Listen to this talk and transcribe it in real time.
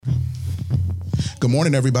Good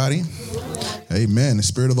morning, everybody. Amen. The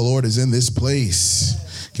Spirit of the Lord is in this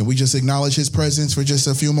place. Can we just acknowledge his presence for just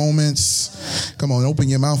a few moments? Come on, open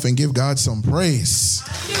your mouth and give God some praise.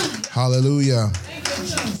 Hallelujah.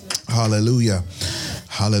 Hallelujah.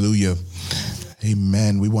 Hallelujah.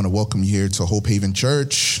 Amen. We want to welcome you here to Hope Haven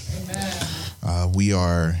Church. We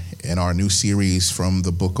are in our new series from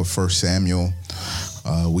the book of 1 Samuel.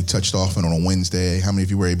 We touched off on a Wednesday. How many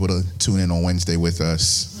of you were able to tune in on Wednesday with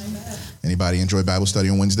us? Anybody enjoy Bible study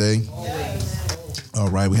on Wednesday? All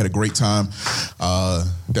right, we had a great time.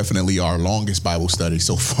 Definitely our longest Bible study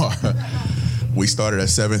so far. We started at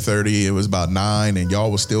 7:30. It was about 9, and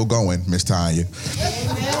y'all was still going, Miss Tanya.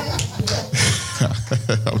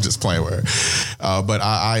 I'm just playing with her. But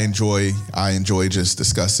I enjoy just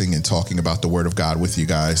discussing and talking about the Word of God with you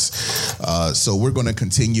guys. So we're going to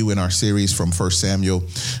continue in our series from 1 Samuel.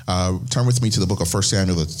 Turn with me to the book of 1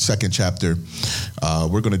 Samuel, the second chapter.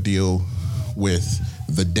 We're going to deal with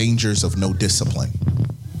the dangers of no discipline.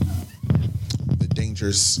 The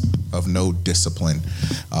dangers of no discipline.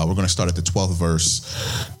 We're going to start at the 12th verse,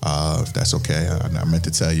 if that's okay. I meant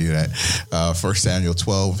to tell you that 1 Samuel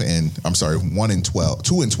 1 and 12,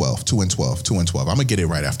 2 and 12, 2 and 12, 2 and 12. I'm going to get it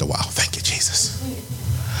right after a while. Thank you, Jesus.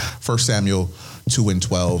 1 Samuel 2 and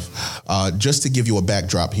 12. Just to give you a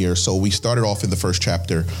backdrop here. So we started off in the first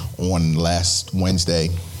chapter on last Wednesday.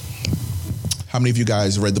 How many of you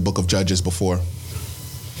guys read the book of Judges before?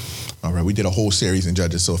 All right, we did a whole series in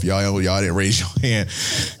Judges, so if y'all didn't raise your hand,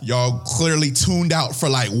 y'all clearly tuned out for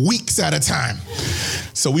like weeks at a time.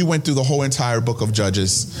 So we went through the whole entire book of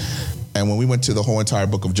Judges, and when we went to the whole entire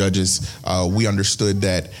book of Judges, we understood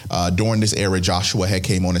that during this era, Joshua had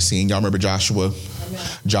came on the scene. Y'all remember Joshua?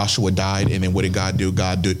 Joshua died, and then what did God do?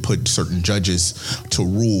 God did put certain judges to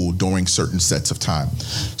rule during certain sets of time.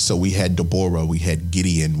 So we had Deborah, we had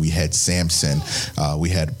Gideon, we had Samson, we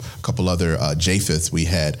had a couple other Japheth, we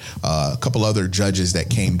had a couple other judges that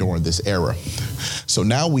came during this era. So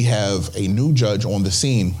now we have a new judge on the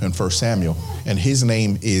scene in 1 Samuel, and his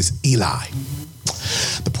name is Eli.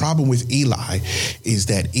 The problem with Eli is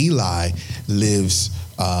that Eli lives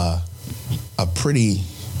a pretty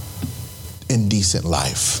indecent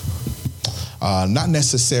life. Not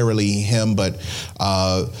necessarily him, but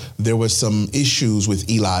there were some issues with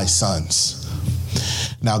Eli's sons.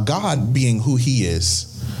 Now, God, being who he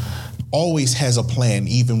is, always has a plan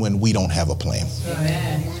even when we don't have a plan.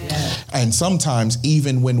 Amen. And sometimes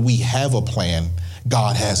even when we have a plan,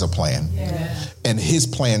 God has a plan. Amen. And his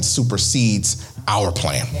plan supersedes our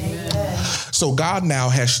plan. Amen. So God now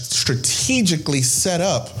has strategically set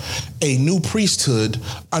up a new priesthood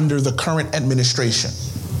under the current administration.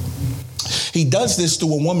 He does this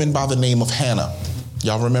through a woman by the name of Hannah.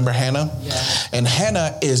 Y'all remember Hannah? Yeah. And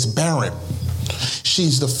Hannah is barren.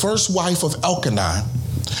 She's the first wife of Elkanah.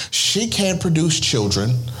 She can't produce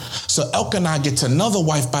children. So Elkanah gets another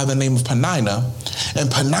wife by the name of Peninnah, and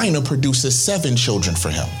Peninnah produces 7 children for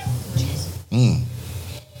him.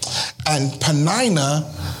 And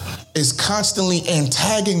Peninnah is constantly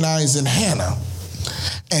antagonizing Hannah,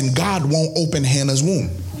 and God won't open Hannah's womb.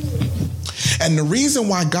 And the reason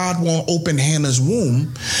why God won't open Hannah's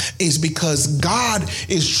womb is because God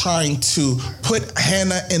is trying to put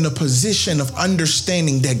Hannah in a position of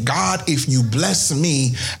understanding that God, if you bless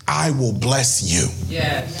me, I will bless you.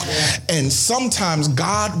 Yes. And sometimes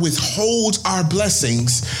God withholds our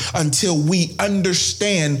blessings until we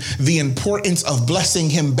understand the importance of blessing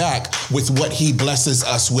him back with what he blesses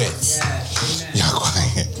us with. Yes. Y'all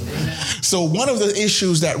quiet. So one of the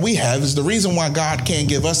issues that we have is the reason why God can't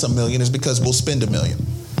give us $1 million is because we'll spend $1 million.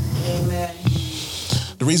 Amen.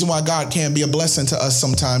 The reason why God can't be a blessing to us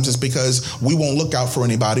sometimes is because we won't look out for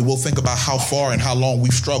anybody. We'll think about how far and how long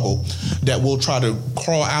we've struggled, that we'll try to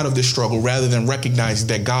crawl out of this struggle rather than recognize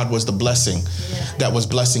that God was the blessing that was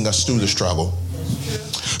blessing us through the struggle.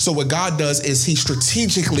 So what God does is he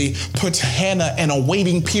strategically puts Hannah in a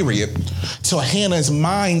waiting period till Hannah's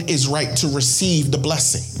mind is right to receive the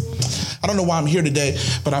blessing. I don't know why I'm here today,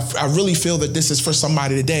 but I really feel that this is for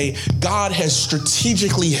somebody today. God has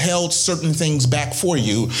strategically held certain things back for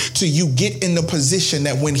you till you get in the position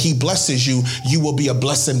that when he blesses you, you will be a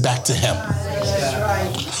blessing back to him.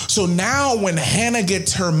 So now when Hannah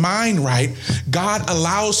gets her mind right, God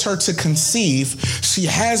allows her to conceive. She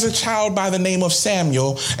has a child by the name of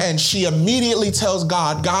Samuel, and she immediately tells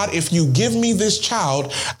God, God, if you give me this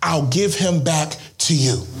child, I'll give him back to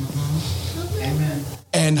you. Amen.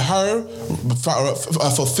 And her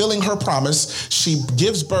fulfilling her promise, she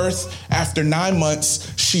gives birth after 9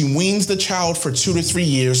 months. She weans the child for 2 to 3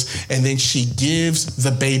 years, and then she gives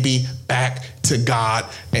the baby back to God,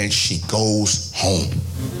 and she goes home.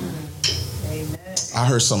 Amen. I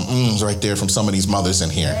heard some right there from some of these mothers in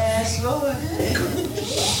here. Yes, Lord.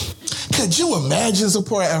 Could you imagine,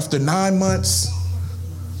 Zipporah, after 9 months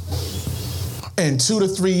and 2 to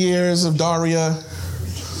 3 years of Daria?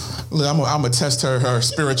 Look, I'm going to test her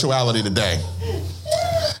spirituality today.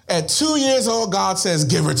 At 2 years old, God says,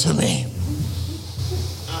 give her to me.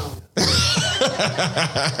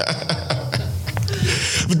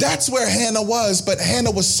 But that's where Hannah was. But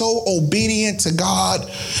Hannah was so obedient to God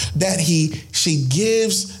that she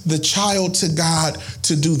gives the child to God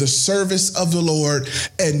to do the service of the Lord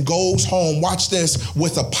and goes home, watch this,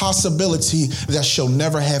 with a possibility that she'll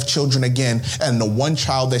never have children again. And the one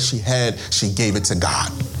child that she had, she gave it to God.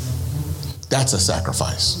 That's a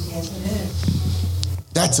sacrifice.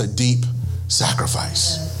 That's a deep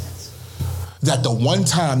sacrifice. That the one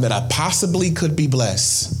time that I possibly could be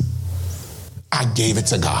blessed, I gave it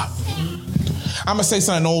to God. I'm going to say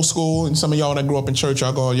something old school, and some of y'all that grew up in church,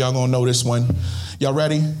 y'all gonna know this one. Y'all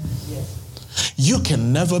ready? Yes. You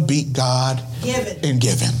can never beat God in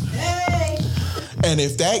giving. Hey. And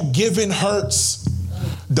if that giving hurts,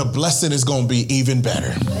 the blessing is going to be even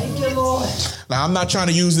better. Thank you, Lord. Now, I'm not trying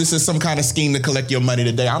to use this as some kind of scheme to collect your money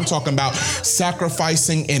today. I'm talking about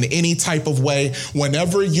sacrificing in any type of way.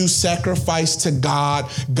 Whenever you sacrifice to God,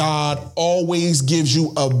 God always gives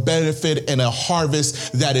you a benefit and a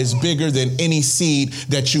harvest that is bigger than any seed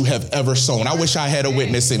that you have ever sown. I wish I had a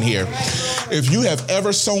witness in here. If you have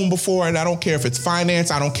ever sown before, and I don't care if it's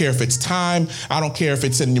finance, I don't care if it's time, I don't care if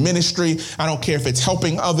it's in your ministry, I don't care if it's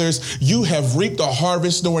helping others, you have reaped a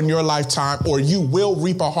harvest during your lifetime, or you will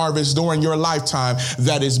reap a harvest during your lifetime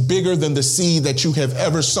that is bigger than the seed that you have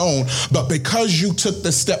ever sown. But because you took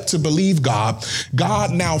the step to believe God,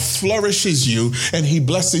 God now flourishes you and he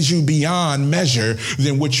blesses you beyond measure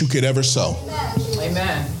than what you could ever sow.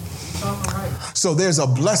 Amen. So there's a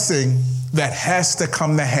blessing that has to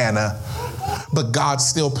come to Hannah, but God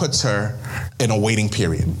still puts her in a waiting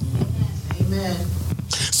period. Amen.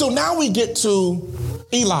 So now we get to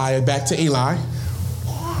Eli, back to Eli.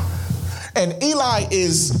 And Eli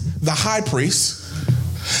is the high priest.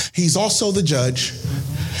 He's also the judge.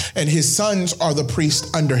 And his sons are the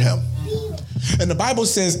priests under him. And the Bible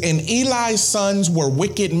says, and Eli's sons were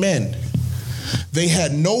wicked men. They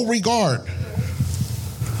had no regard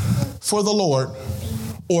for the Lord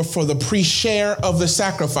or for the priest's share of the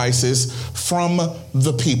sacrifices from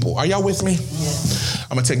the people. Are y'all with me? Yes.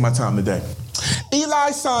 I'm going to take my time today.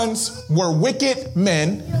 Eli's sons were wicked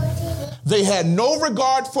men. They had no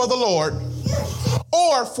regard for the Lord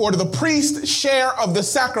or for the priest's share of the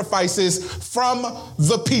sacrifices from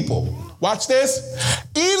the people. Watch this.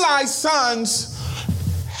 Eli's sons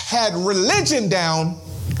had religion down,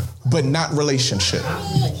 but not relationship.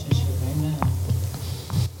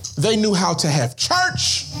 They knew how to have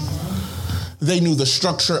church. They knew the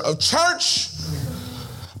structure of church,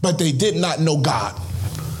 but they did not know God.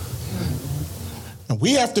 And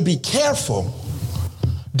we have to be careful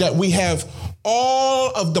that we have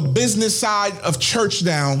all of the business side of church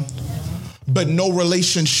down, but no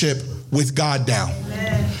relationship with God down.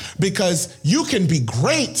 Amen. Because you can be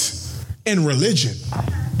great in religion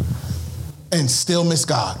and still miss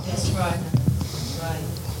God. That's right. That's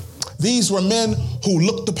right. These were men who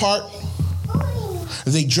looked the part.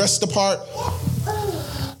 They dressed the part.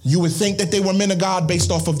 You would think that they were men of God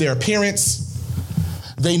based off of their appearance.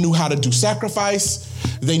 They knew how to do sacrifice.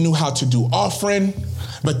 They knew how to do offering,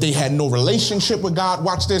 but they had no relationship with God.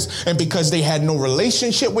 Watch this. And because they had no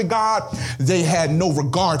relationship with God, they had no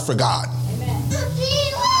regard for God. Amen.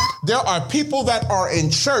 There are people that are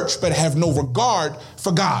in church but have no regard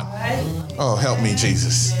for God. Oh, help me,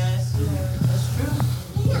 Jesus.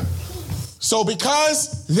 So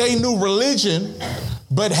because they knew religion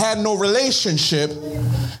but had no relationship,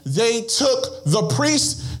 they took the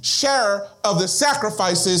priest's share of the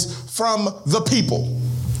sacrifices from the people.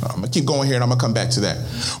 I'm going to keep going here and I'm going to come back to that.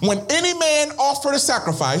 When any man offered a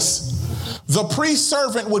sacrifice, the priest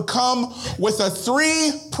servant would come with a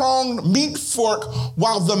 3-pronged meat fork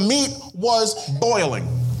while the meat was boiling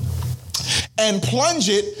and plunge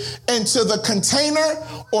it into the container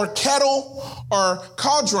or kettle or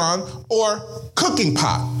cauldron or cooking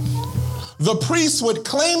pot. The priest would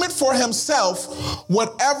claim it for himself,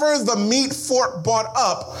 whatever the meat fork brought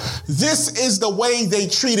up. This is the way they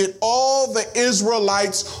treated all the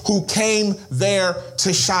Israelites who came there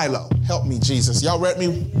to Shiloh. Help me, Jesus. Y'all read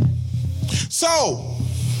me? So,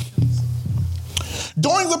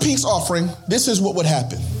 during the peace offering, this is what would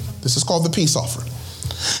happen. This is called the peace offering.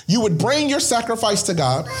 You would bring your sacrifice to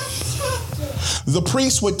God. The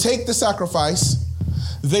priest would take the sacrifice.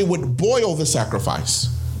 They would boil the sacrifice.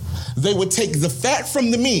 They would take the fat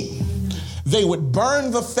from the meat they would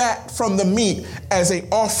burn the fat from the meat as an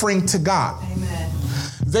offering to God. Amen.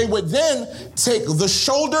 They would then take the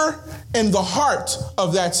shoulder and the heart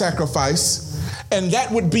of that sacrifice, and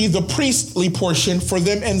that would be the priestly portion for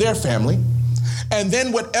them and their family. And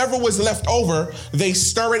then whatever was left over, they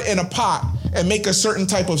stir it in a pot and make a certain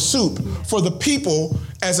type of soup for the people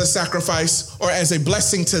as a sacrifice or as a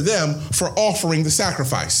blessing to them for offering the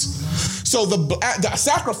sacrifice. So the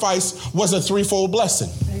sacrifice was a threefold blessing.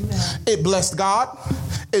 Amen. It blessed God,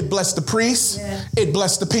 it blessed the priests, Yes. it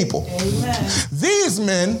blessed the people. Amen. These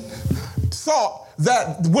men thought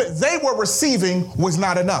that what they were receiving was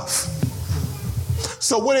not enough.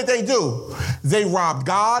 So what did they do? They robbed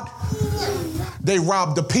God, they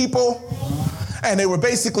robbed the people, and they were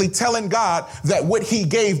basically telling God that what he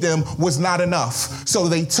gave them was not enough. So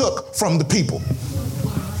they took from the people.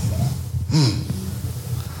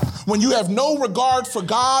 When you have no regard for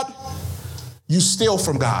God, you steal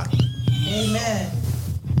from God. Amen.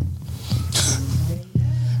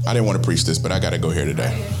 I didn't want to preach this, but I got to go here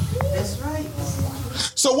today. That's right.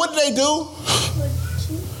 So what did they do?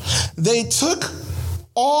 They took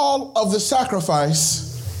all of the sacrifice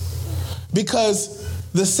because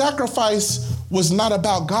the sacrifice was not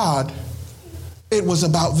about God, it was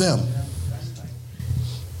about them.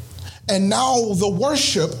 And now the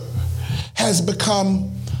worship has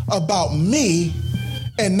become about me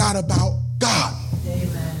and not about God.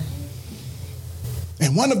 Amen.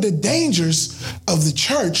 And one of the dangers of the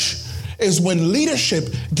church is when leadership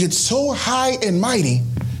gets so high and mighty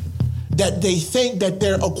that they think that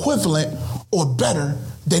they're equivalent or better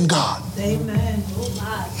than God. Amen.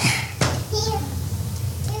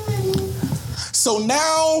 So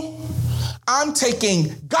now I'm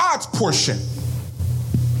taking God's portion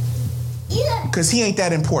because he ain't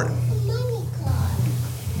that important.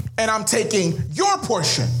 And I'm taking your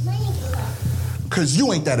portion because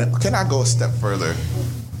you ain't that important. Can I go a step further?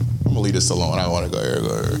 I'm going to leave this alone. I don't want to go here.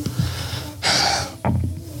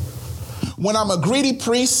 When I'm a greedy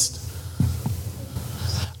priest,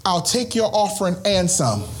 I'll take your offering and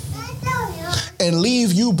some and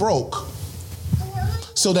leave you broke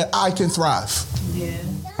so that I can thrive. Yeah.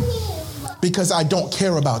 Because I don't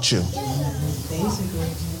care about you. Basically.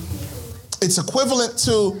 It's equivalent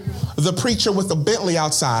to the preacher with a Bentley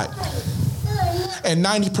outside, and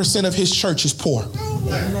 90% of his church is poor.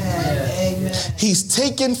 Amen. Amen. He's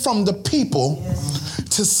taken from the people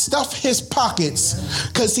to stuff his pockets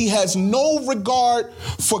because he has no regard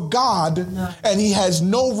for God and he has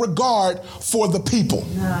no regard for the people.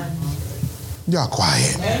 None. Y'all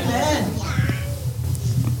quiet. Amen.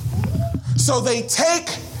 So they take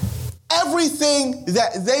everything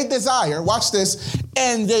that they desire, watch this,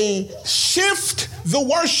 and they shift the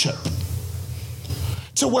worship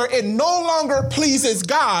to where it no longer pleases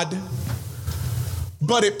God,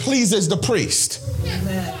 but it pleases the priest.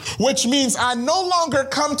 Amen. Which means I no longer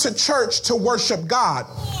come to church to worship God.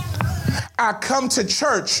 I come to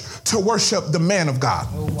church to worship the man of God.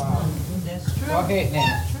 Oh, wow. That's true. Go ahead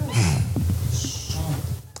now.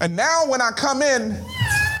 And now when I come in,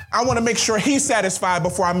 I want to make sure he's satisfied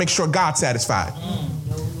before I make sure God's satisfied.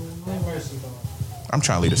 I'm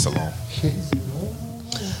trying to leave this alone.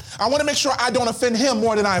 I want to make sure I don't offend him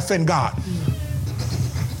more than I offend God.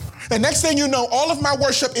 And next thing you know, all of my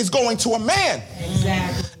worship is going to a man.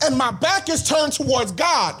 Exactly. And my back is turned towards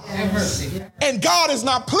God. Have mercy. And God is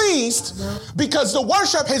not pleased because the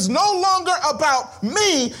worship is no longer about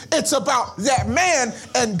me. It's about that man.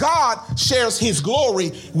 And God shares his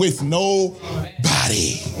glory with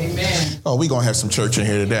nobody. Amen. Oh, we're going to have some church in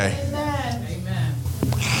here today. Amen. Amen.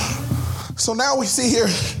 So now we see here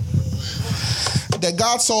that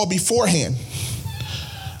God saw beforehand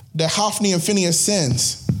that Hophni and Phinehas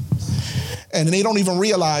sins. And they don't even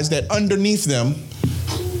realize that underneath them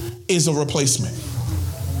is a replacement.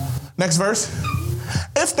 Next verse.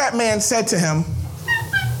 If that man said to him,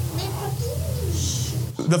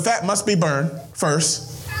 the fat must be burned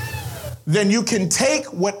first, then you can take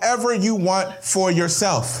whatever you want for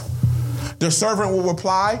yourself. The servant will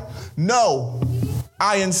reply, no,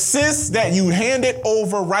 I insist that you hand it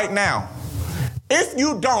over right now. If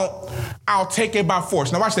you don't, I'll take it by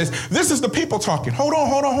force. Now watch this. This is the people talking. Hold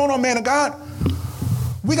on, man of God.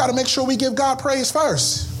 We got to make sure we give God praise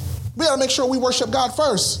first. We got to make sure we worship God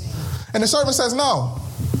first. And the servant says, no,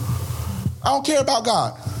 I don't care about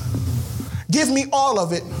God. Give me all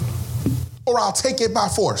of it or I'll take it by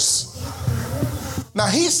force. Now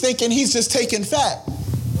he's thinking he's just taking fat.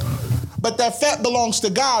 But that fat belongs to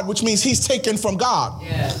God, which means he's taken from God.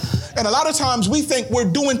 Yes. And a lot of times we think we're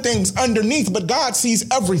doing things underneath, but God sees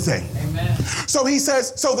everything. Amen. So he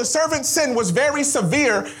says, so the servant's sin was very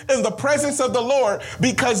severe in the presence of the Lord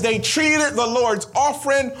because they treated the Lord's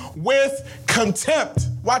offering with contempt.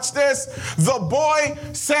 Watch this. The boy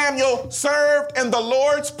Samuel served in the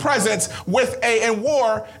Lord's presence and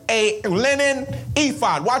wore a linen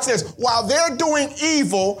ephod. Watch this. While they're doing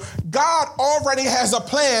evil, God already has a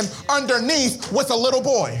plan underneath with a little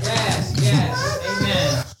boy. Yes, yes.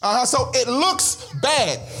 Amen. So it looks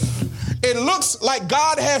bad. It looks like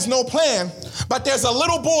God has no plan, but there's a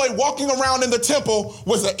little boy walking around in the temple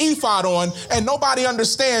with an ephod on, and nobody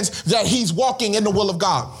understands that he's walking in the will of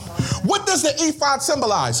God. What does the ephod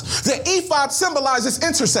symbolize? The ephod symbolizes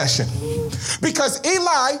intercession. Because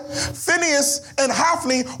Eli, Phinehas, and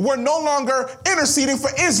Hophni were no longer interceding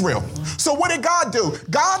for Israel. So what did God do?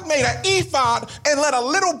 God made an ephod and let a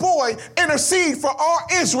little boy intercede for all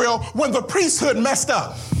Israel when the priesthood messed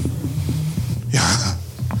up. Yeah.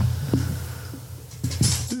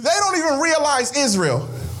 They don't even realize, Israel,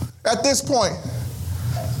 at this point,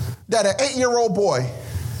 that an 8-year-old boy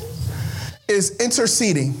is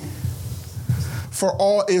interceding for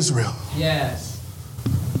all Israel. Yes.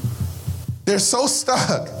 They're so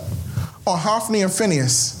stuck on Hophni and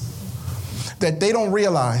Phinehas that they don't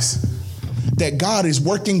realize that God is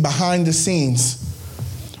working behind the scenes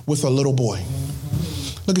with a little boy.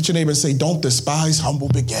 Look at your neighbor and say, don't despise humble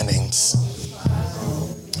beginnings.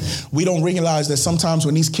 We don't realize that sometimes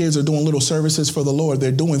when these kids are doing little services for the Lord, they're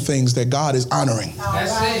doing things that God is honoring.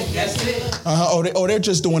 That's it. That's it. They're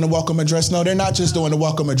just doing the welcome address. No, they're not just doing the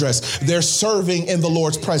welcome address. They're serving in the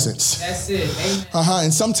Lord's presence. That's it. Amen.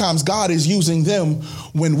 And sometimes God is using them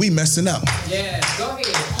when we messing up. Yeah, go ahead.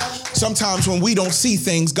 Sometimes when we don't see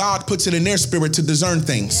things, God puts it in their spirit to discern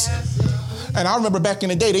things. And I remember back in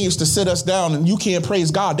the day, they used to sit us down and you can't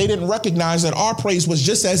praise God. They didn't recognize that our praise was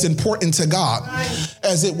just as important to God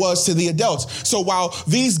as it was to the adults. So while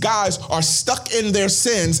these guys are stuck in their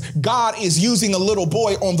sins, God is using a little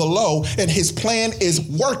boy on the low, and his plan is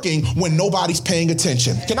working when nobody's paying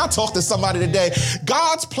attention. Can I talk to somebody today?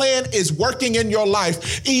 God's plan is working in your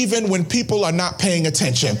life even when people are not paying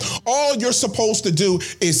attention. All you're supposed to do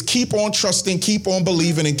is keep on trusting, keep on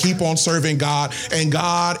believing, and keep on serving God, and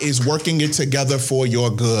God is working it together for your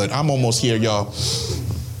good. I'm almost here, y'all.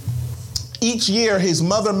 Each year, his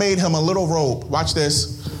mother made him a little robe. Watch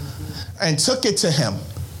this. And took it to him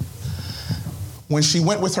when she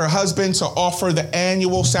went with her husband to offer the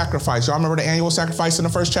annual sacrifice. Y'all remember the annual sacrifice in the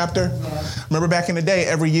first chapter? Yeah. Remember back in the day,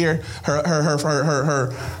 every year,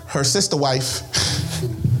 her sister wife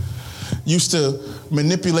used to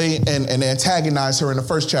manipulate and antagonize her in the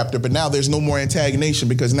first chapter, but now there's no more antagonization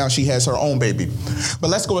because now she has her own baby. But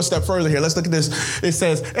let's go a step further here. Let's look at this. It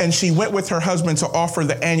says, and she went with her husband to offer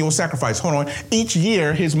the annual sacrifice. Hold on. Each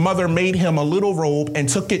year, his mother made him a little robe and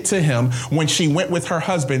took it to him when she went with her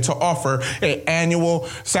husband to offer an annual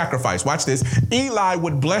sacrifice. Watch this. Eli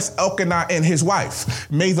would bless Elkanah and his wife.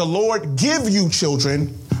 May the Lord give you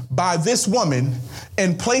children by this woman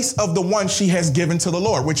in place of the one she has given to the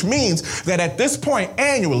Lord, which means that at this point,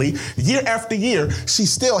 annually, year after year, she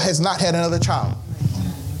still has not had another child.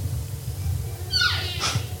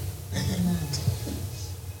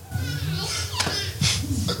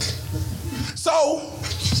 So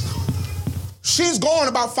she's gone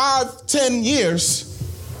about 5-10 years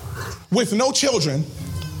with no children,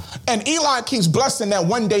 and Eli keeps blessing that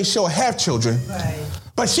one day she'll have children. Right.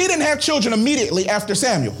 But she didn't have children immediately after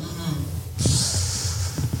Samuel.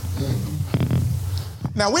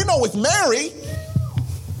 Now we know with Mary,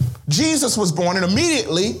 Jesus was born, and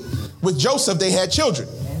immediately with Joseph they had children.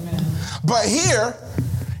 Amen. But here,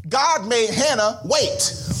 God made Hannah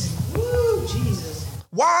wait. Woo, Jesus.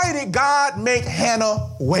 Why did God make Hannah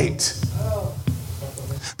wait? Oh.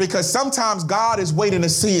 Because sometimes God is waiting to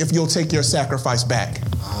see if you'll take your sacrifice back.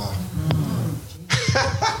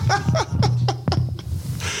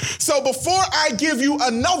 So before I give you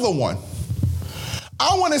another one,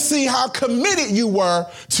 I want to see how committed you were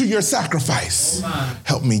to your sacrifice.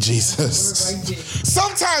 Help me, Jesus.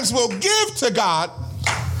 Sometimes we'll give to God,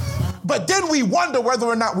 but then we wonder whether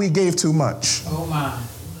or not we gave too much. Oh my.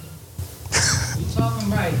 You talking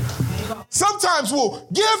right. Sometimes we'll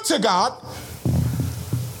give to God,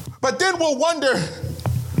 but then we'll wonder,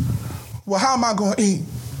 well, how am I going to eat?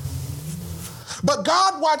 But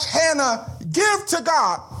God watched Hannah give to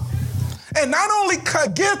God. And not only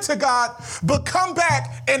give to God, but come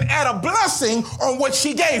back and add a blessing on what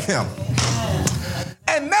she gave him.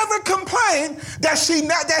 and never complained that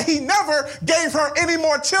he never gave her any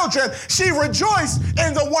more children. She rejoiced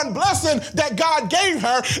in the one blessing that God gave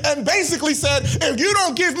her and basically said, if you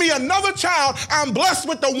don't give me another child, I'm blessed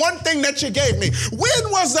with the one thing that you gave me.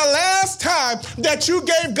 When was the last time that you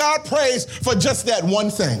gave God praise for just that one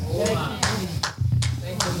thing?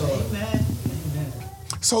 Thank you, Lord. Amen.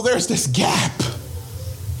 So there's this gap.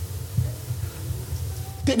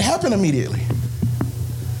 Didn't happen immediately.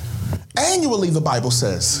 Annually, the Bible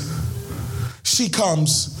says, she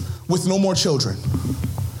comes with no more children.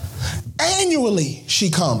 Annually,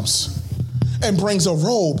 she comes and brings a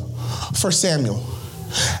robe for Samuel.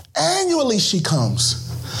 Annually, she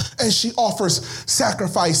comes and she offers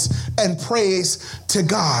sacrifice and praise to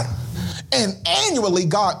God. And annually,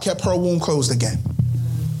 God kept her womb closed again.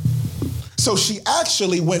 So she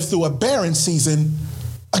actually went through a barren season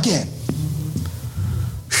again.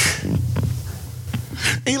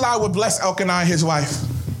 Eli would bless Elkanah, his wife.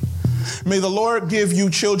 May the Lord give you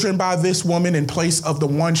children by this woman in place of the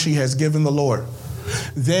one she has given the Lord.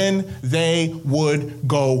 Then they would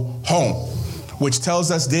go home, which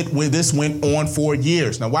tells us that this went on for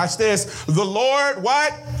years. Now watch this. The Lord,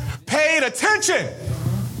 what? Paid attention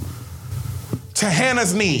to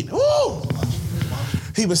Hannah's need. Ooh.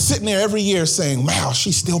 He was sitting there every year saying, wow,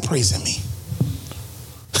 she's still praising me.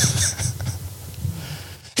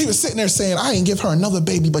 He was sitting there saying, I ain't give her another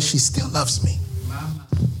baby, but she still loves me.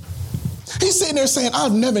 He's sitting there saying,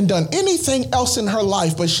 I've never done anything else in her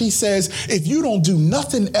life, but she says, if you don't do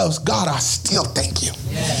nothing else, God, I still thank you.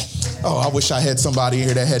 Yeah. Oh, I wish I had somebody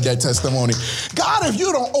here that had that testimony. God, if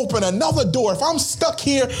you don't open another door, if I'm stuck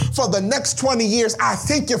here for the next 20 years, I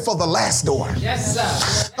thank you for the last door. Yes,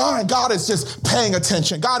 sir. All right, God is just paying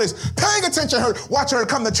attention. God is paying attention to her. Watch her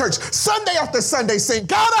come to church Sunday after Sunday saying,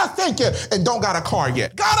 God, I thank you, and don't got a car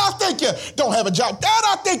yet. God, I thank you, don't have a job. God,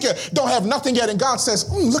 I thank you, don't have nothing yet. And God says,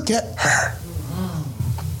 look at her.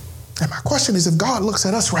 And my question is, if God looks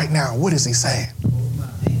at us right now, what is he saying?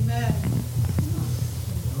 Amen.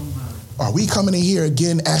 Are we coming in here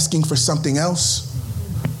again asking for something else?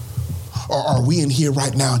 Or are we in here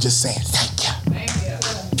right now just saying, thank you? Thank you.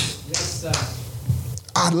 Yes, sir.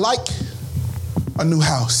 I'd like a new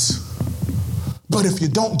house, but if you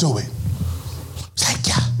don't do it, thank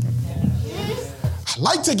you. I'd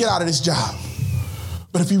like to get out of this job,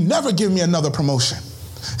 but if you never give me another promotion,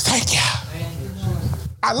 thank you.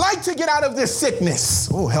 I'd like to get out of this sickness.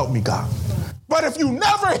 Oh, help me, God. But if you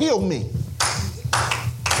never heal me,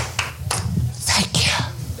 thank you.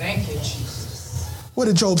 Thank you, Jesus. What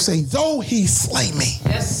did Job say? Though he slay me,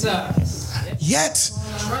 yes, sir. Yet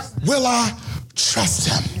will I trust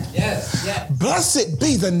him. Yes, yes. Blessed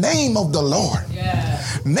be the name of the Lord.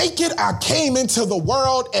 Yes. Naked I came into the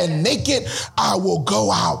world, and naked I will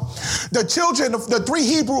go out. The children of the 3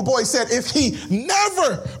 Hebrew boys said, if he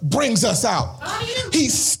never brings us out,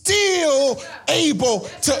 he's still able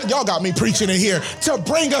to, y'all got me preaching in here, to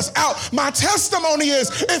bring us out. My testimony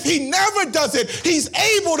is, if he never does it, he's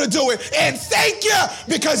able to do it. And thank you,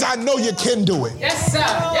 because I know you can do it. Yes, sir.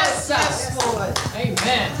 Yes, sir.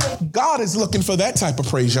 Amen. God is looking for that type of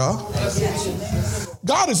praise, y'all.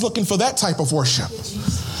 God is looking for that type of worship.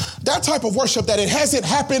 That type of worship that it hasn't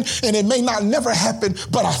happened and it may not never happen,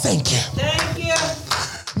 but I thank you. Thank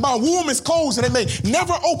you. My womb is closed and it may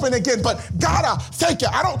never open again, but God, I thank you.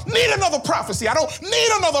 I don't need another prophecy. I don't need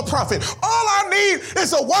another prophet. All I need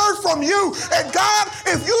is a word from you. And God,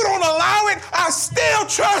 if you don't allow it, I still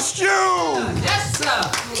trust you. Yes,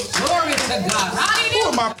 sir. Glory to God. Who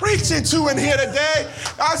am I preaching to in here today?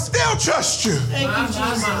 I still trust you. Thank you,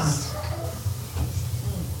 Jesus.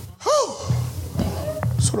 Whew.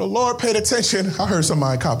 So the Lord paid attention. I heard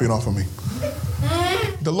somebody copying off of me.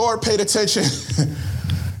 The Lord paid attention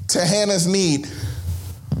to Hannah's need.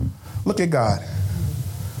 Look at God.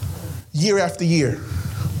 Year after year,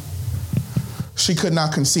 she could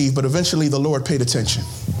not conceive, but eventually the Lord paid attention.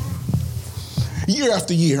 Year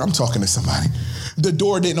after year, I'm talking to somebody. The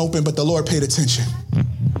door didn't open, but the Lord paid attention.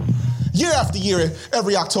 Year after year,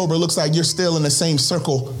 every October looks like you're still in the same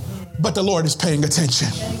circle, but the Lord is paying attention.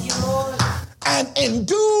 Thank you, Lord. And in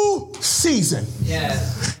due season,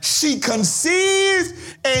 yes, she conceived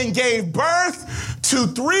and gave birth to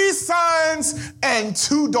 3 sons and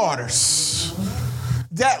 2 daughters.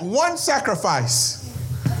 That one sacrifice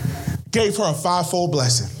gave her a 5-fold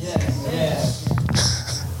blessing. yes,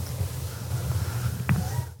 yes.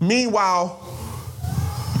 Meanwhile,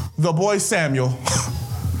 the boy Samuel,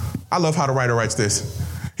 I love how the writer writes this.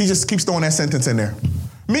 He just keeps throwing that sentence in there.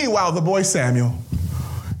 Meanwhile, the boy Samuel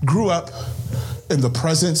grew up in the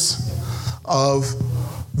presence of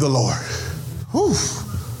the Lord. Whew.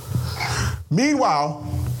 Meanwhile,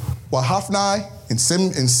 while Hophni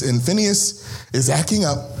and Phineas is acting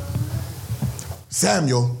up,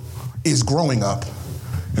 Samuel is growing up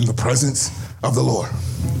in the presence of the Lord.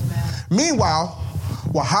 Meanwhile,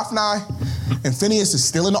 while Hophni and Phineas is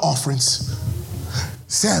still in the offerings,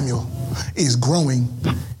 Samuel is growing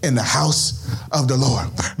in the house of the Lord.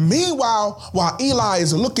 Meanwhile, while Eli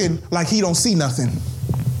is looking like he don't see nothing,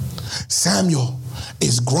 Samuel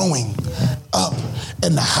is growing up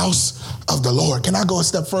in the house of the Lord. Can I go a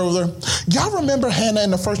step further? Y'all remember Hannah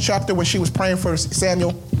in the first chapter when she was praying for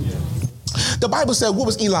Samuel? The Bible said, what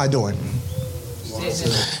was Eli doing?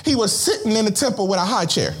 He was sitting in the temple with a high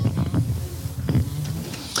chair,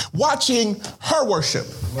 watching her worship.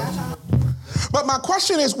 But my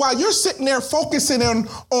question is, while you're sitting there focusing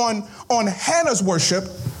on Hannah's worship,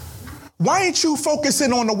 why ain't you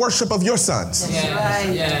focusing on the worship of your sons?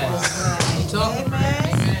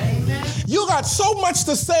 You got so much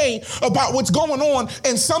to say about what's going on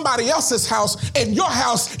in somebody else's house, and your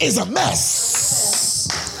house is a mess.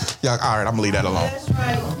 Yeah, all right, I'm gonna leave that alone. That's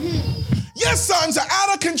right. Your sons are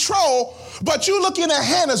out of control, but you looking at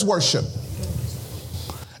Hannah's worship.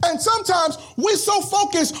 And sometimes we're so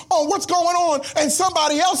focused on what's going on in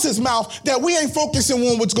somebody else's mouth that we ain't focusing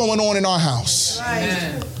on what's going on in our house.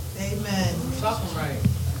 Right. Amen. Talking right.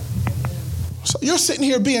 So you're sitting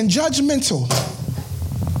here being judgmental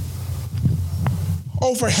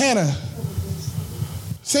over Hannah,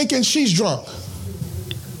 thinking she's drunk.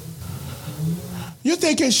 You're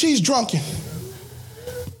thinking she's drunken.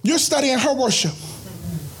 You're studying her worship.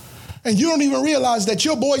 And you don't even realize that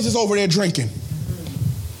your boys is over there drinking.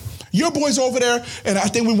 Your boys over there, and I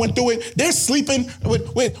think we went through it, they're sleeping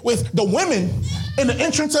with the women in the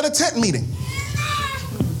entrance of the tent meeting.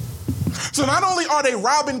 So not only are they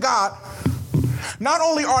robbing God, not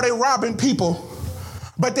only are they robbing people,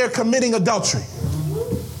 but they're committing adultery.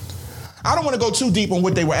 I don't want to go too deep on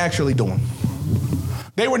what they were actually doing.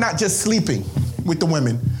 They were not just sleeping with the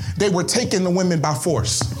women. They were taking the women by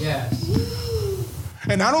force. Yes.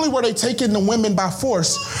 And not only were they taking the women by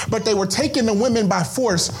force, but they were taking the women by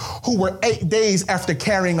force who were 8 days after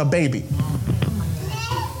carrying a baby.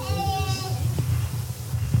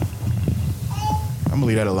 I'm gonna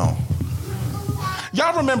leave that alone.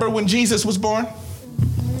 Y'all remember when Jesus was born?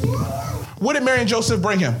 What did Mary and Joseph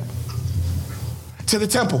bring him? To the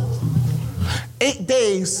temple. 8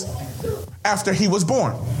 days after he was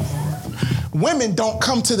born. Women don't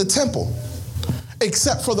come to the temple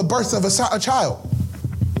except for the birth of a child.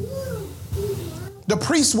 The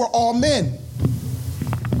priests were all men.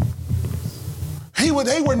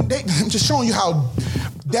 I'm just showing you how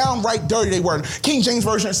downright dirty they were. King James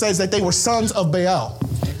Version says that they were sons of Baal,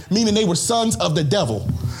 meaning they were sons of the devil.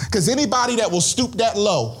 Because anybody that will stoop that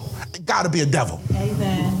low, got to be a devil.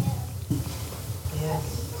 Amen. Yes.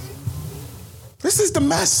 This is the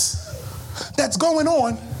mess that's going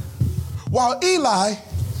on while Eli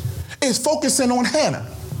is focusing on Hannah.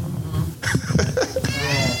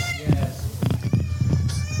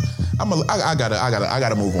 I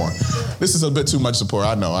gotta move on. This is a bit too much support.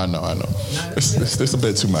 I know. It's a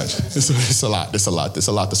bit too much. It's a lot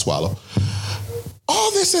to swallow.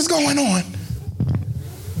 All this is going on,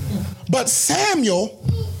 but Samuel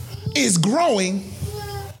is growing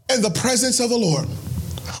in the presence of the Lord.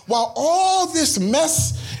 While all this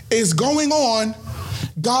mess is going on,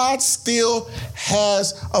 God still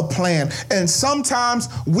has a plan. And sometimes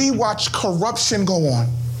we watch corruption go on.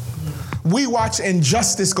 We watch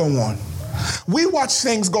injustice go on. We watch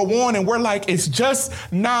things go on and we're like, it's just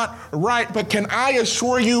not right. But can I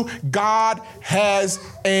assure you, God has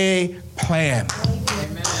a plan.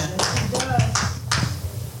 Amen.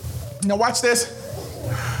 Now watch this.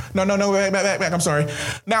 No, back, I'm sorry.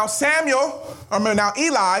 Now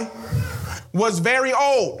Eli was very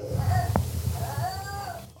old.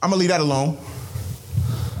 I'm gonna leave that alone.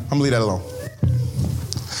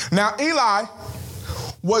 Now Eli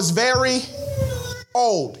was very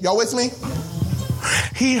old. Y'all with me?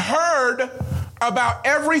 He heard about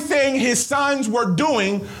everything his sons were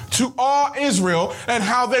doing to all Israel and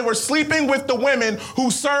how they were sleeping with the women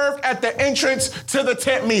who served at the entrance to the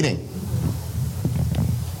tent meeting.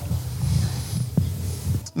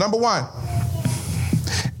 Number one,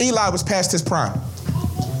 Eli was past his prime.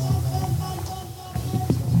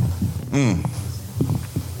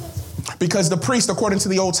 Because the priest, according to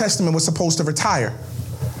the Old Testament, was supposed to retire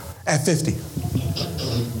at 50.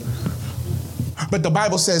 But the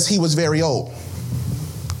Bible says he was very old,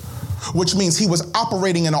 which means he was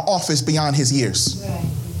operating in an office beyond his years.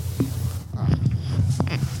 I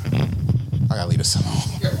gotta leave this alone.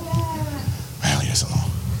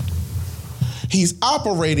 He's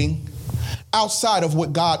operating outside of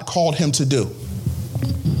what God called him to do.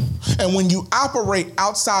 And when you operate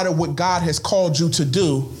outside of what God has called you to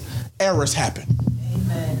do, errors happen.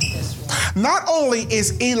 Amen. That's right. Not only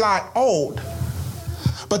is Eli old,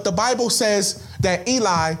 but the Bible says that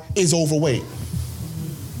Eli is overweight.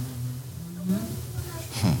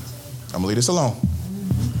 I'm gonna leave this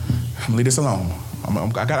alone.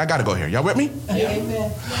 I gotta go here. Y'all with me?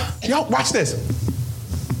 Amen. Y'all watch this.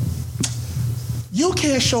 You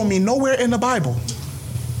can't show me nowhere in the Bible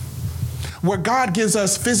where God gives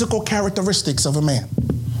us physical characteristics of a man,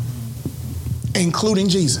 including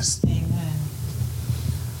Jesus. Amen.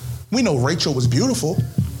 We know Rachel was beautiful.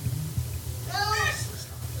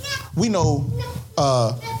 We know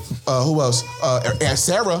who else?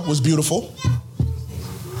 Sarah was beautiful.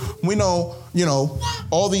 We know,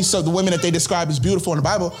 all these the women that they describe as beautiful in the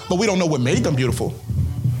Bible, but we don't know what made them beautiful.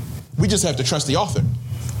 We just have to trust the author.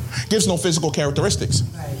 Gives no physical characteristics.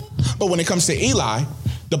 Right. But when it comes to Eli,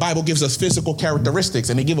 the Bible gives us physical characteristics,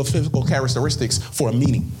 and they give us physical characteristics for a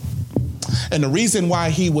meaning. And the reason why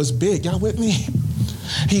he was big, y'all with me?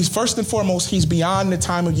 He's first and foremost, he's beyond the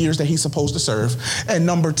time of years that he's supposed to serve. And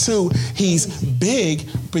number two, he's big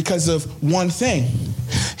because of one thing.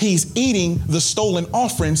 He's eating the stolen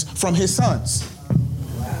offerings from his sons.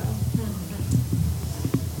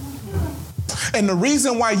 And the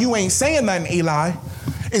reason why you ain't saying nothing, Eli,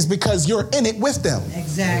 is because you're in it with them.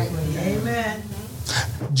 Exactly. Amen.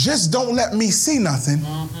 Just don't let me see nothing,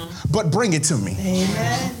 but bring it to me.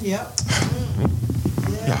 Amen. Yep.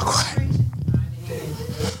 Y'all quiet.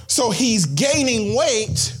 So he's gaining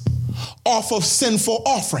weight off of sinful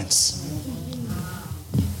offerings.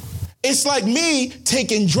 It's like me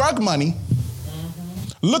taking drug money,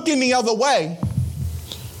 looking the other way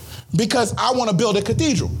because I want to build a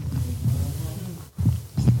cathedral.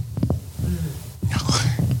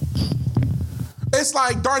 It's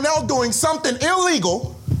like Darnell doing something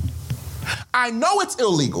illegal. I know it's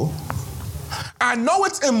illegal. I know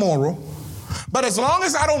it's immoral. But as long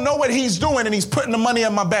as I don't know what he's doing and he's putting the money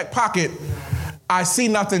in my back pocket, I see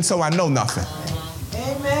nothing, so I know nothing.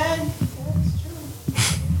 Amen.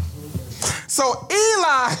 So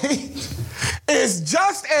Eli is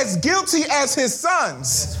just as guilty as his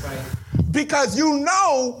sons. That's right. Because you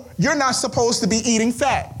know you're not supposed to be eating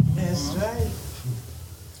fat. That's right.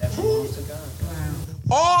 That belongs to God.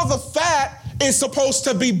 All the fat is supposed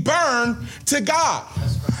to be burned to God.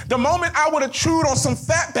 The moment I would have chewed on some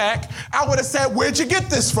fat back, I would have said, where'd you get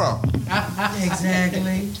this from?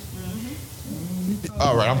 Exactly.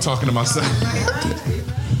 All right, I'm talking to myself.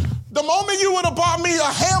 The moment you would have bought me a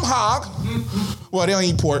ham hog, well, they don't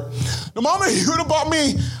eat pork. The moment you would have bought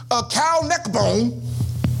me a cow neck bone,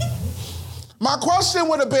 my question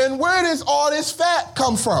would have been, where does all this fat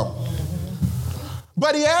come from?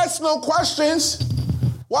 But he asked no questions.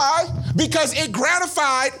 Why? Because it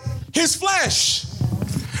gratified his flesh.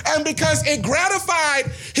 And because it gratified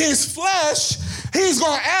his flesh, he's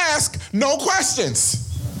going to ask no questions.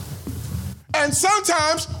 And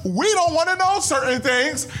sometimes we don't want to know certain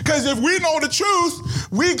things because if we know the truth,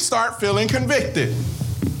 we start feeling convicted.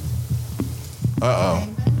 Yeah.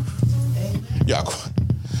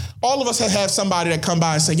 All of us have somebody that come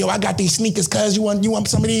by and say, yo, I got these sneakers, cuz you want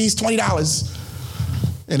some of these? $20.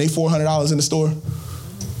 And they $400 in the store.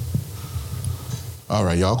 All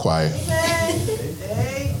right, y'all quiet. Hey.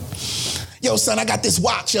 Yo, son, I got this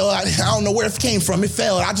watch, yo. I don't know where it came from. It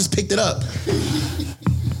fell. I just picked it up.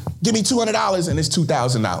 Give me $200 and it's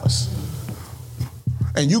 $2,000.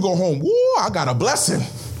 And you go home, woo, I got a blessing.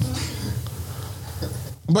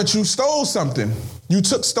 But you stole something. You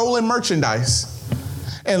took stolen merchandise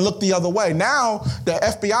and looked the other way. Now the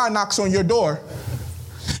FBI knocks on your door,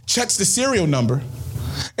 checks the serial number,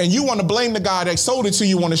 and you want to blame the guy that sold it to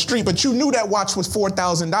you on the street, but you knew that watch was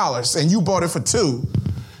 $4,000 and you bought it for $2,000.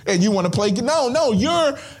 And you want to play, no,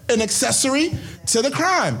 you're an accessory to the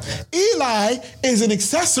crime. Eli is an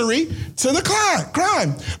accessory to the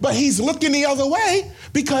crime, but he's looking the other way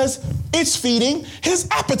because it's feeding his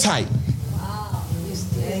appetite. Wow.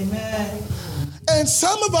 Amen. And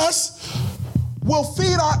some of us will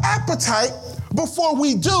feed our appetite before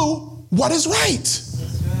we do what is right.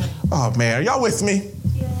 That's right. Oh man, are y'all with me?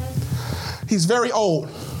 Yes. He's very old.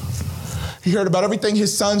 He heard about everything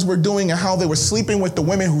his sons were doing and how they were sleeping with the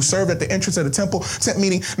women who served at the entrance of the temple tent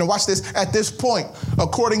meeting. Now watch this. At this point,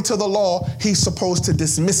 according to the law, he's supposed to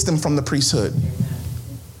dismiss them from the priesthood.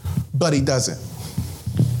 But he doesn't.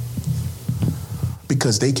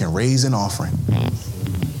 Because they can raise an offering.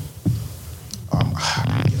 I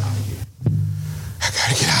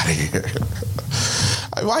gotta get out of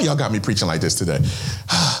here. Why y'all got me preaching like this today?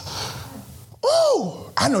 Ooh,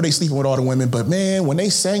 I know they sleeping with all the women, but man, when they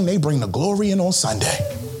sing, they bring the glory in on Sunday.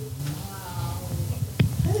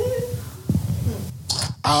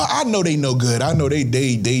 I know they no good. I know they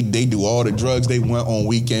do all the drugs they want on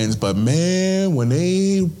weekends, but man, when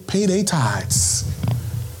they pay their tithes,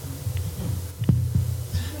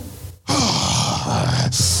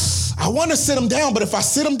 I want to sit them down, but if I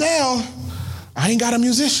sit them down, I ain't got a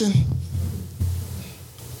musician.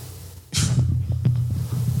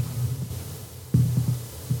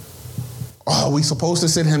 Oh, we supposed to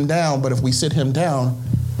sit him down, but if we sit him down,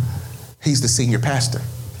 he's the senior pastor.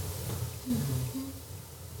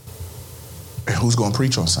 And who's going to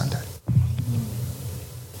preach on Sunday?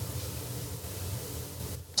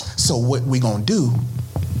 So what we going to do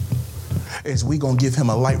is we going to give him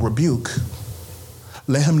a light rebuke,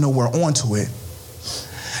 let him know we're onto it,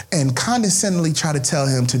 and condescendingly try to tell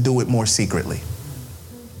him to do it more secretly.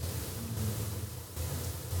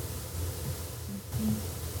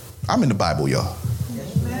 I'm in the Bible, y'all.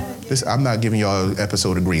 I'm not giving y'all an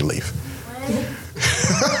episode of Greenleaf.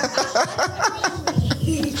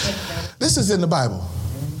 This is in the Bible.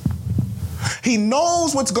 He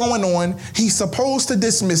knows what's going on. He's supposed to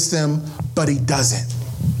dismiss them, but he doesn't.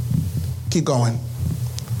 Keep going.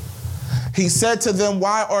 He said to them,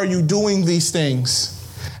 "Why are you doing these things?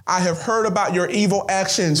 I have heard about your evil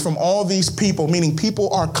actions from all these people," meaning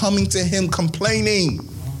people are coming to him complaining.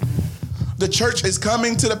 The church is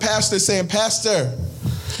coming to the pastor saying, "Pastor,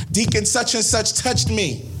 Deacon such and such touched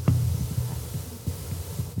me."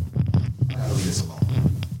 I'll leave this alone.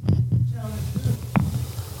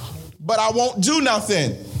 But I won't do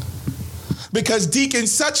nothing because Deacon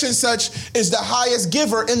such and such is the highest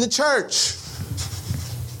giver in the church.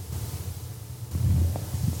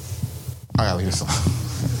 I gotta leave this alone.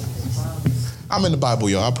 I'm in the Bible,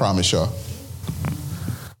 y'all. I promise y'all.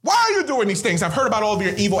 Why are you doing these things? I've heard about all of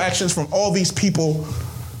your evil actions from all these people.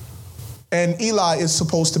 And Eli is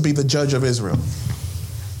supposed to be the judge of Israel,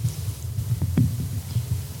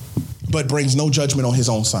 but brings no judgment on his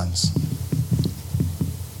own sons.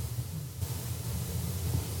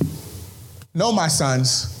 No, my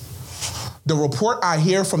sons, the report I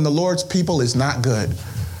hear from the Lord's people is not good.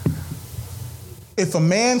 If a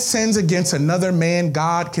man sins against another man,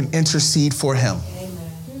 God can intercede for him.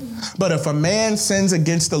 Amen. But if a man sins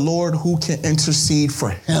against the Lord, who can intercede for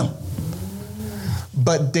him?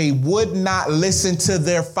 But they would not listen to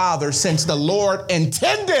their father, since the Lord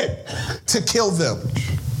intended to kill them.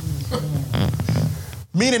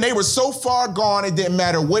 Meaning they were so far gone, it didn't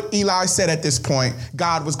matter what Eli said at this point,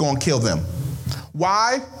 God was going to kill them.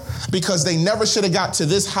 Why? Because they never should have got to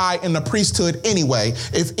this high in the priesthood anyway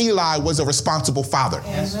if Eli was a responsible father.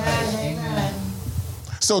 Amen.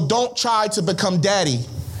 So don't try to become daddy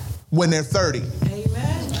when they're 30.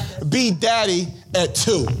 Amen. Be daddy at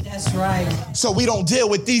 2. That's right. So we don't deal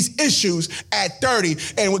with these issues at 30.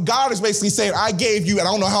 And what God is basically saying, I gave you, and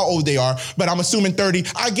I don't know how old they are, but I'm assuming 30.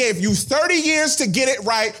 I gave you 30 years to get it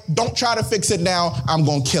right. Don't try to fix it now. I'm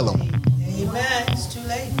going to kill them. Amen. It's too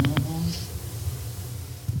late.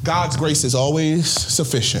 God's grace is always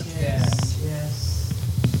sufficient. Yes.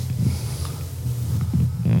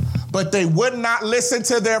 But they would not listen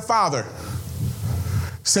to their father,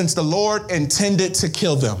 since the Lord intended to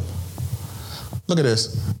kill them. Look at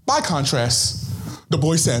this. By contrast, the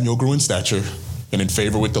boy Samuel grew in stature and in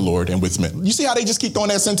favor with the Lord and with men. You see how they just keep throwing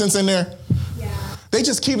that sentence in there? Yeah. They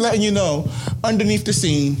just keep letting you know, underneath the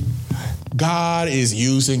scene, God is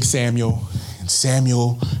using Samuel, and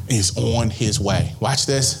Samuel is on his way. Watch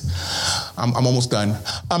this. I'm almost done.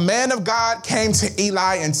 A man of God came to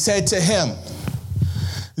Eli and said to him,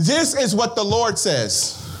 "This is what the Lord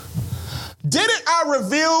says. Didn't I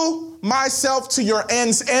reveal myself to your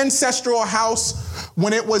ancestral house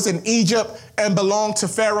when it was in Egypt and belonged to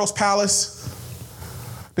Pharaoh's palace?"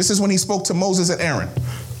 This is when he spoke to Moses and Aaron.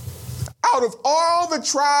 "Out of all the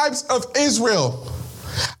tribes of Israel,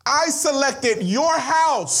 I selected your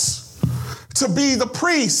house to be the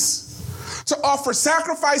priests, to offer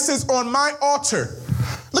sacrifices on my altar."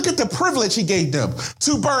 Look at the privilege he gave them,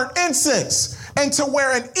 "to burn incense and to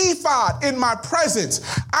wear an ephod in my presence.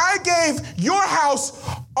 I gave your house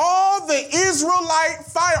all the Israelite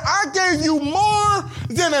fire. I gave you more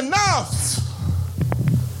than enough.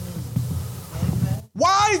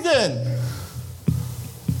 Why then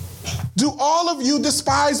do all of you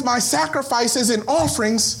despise my sacrifices and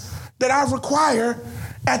offerings that I require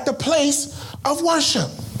at the place of worship?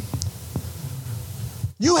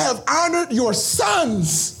 You have honored your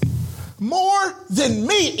sons more than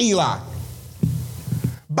me, Eli,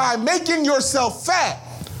 by making yourself fat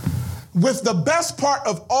with the best part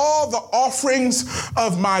of all the offerings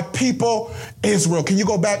of my people Israel. Can you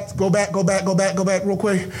go back real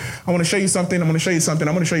quick? I want to show you something.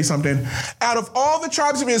 Out of all the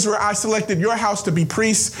tribes of Israel, I selected your house to be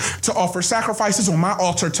priests, to offer sacrifices on my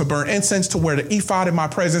altar, to burn incense, to wear the ephod in my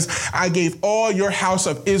presence. I gave all your house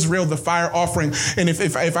of Israel the fire offering. And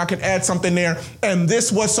if I could add something there, and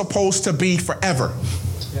this was supposed to be forever.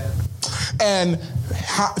 Yeah. And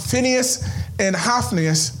Phinehas and Hophni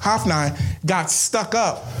got stuck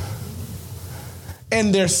up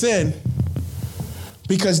in their sin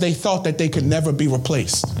because they thought that they could never be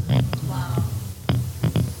replaced. Wow.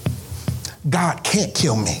 God can't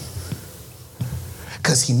kill me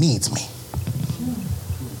because he needs me.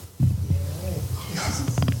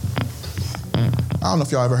 I don't know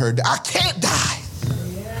if y'all ever heard that. I can't die.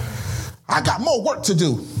 I got more work to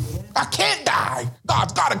do. I can't die.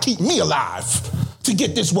 God's got to keep me alive to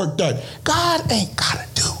get this work done. God ain't got to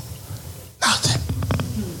do nothing.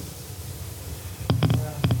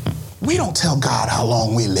 We don't tell God how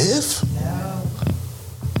long we live.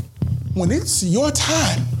 When it's your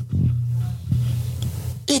time,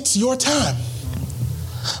 it's your time.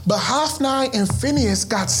 But Hophni and Phinehas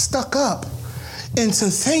got stuck up into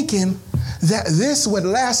thinking that this would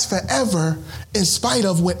last forever in spite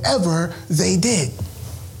of whatever they did.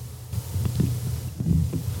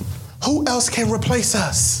 Who else can replace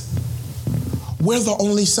us? We're the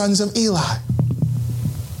only sons of Eli.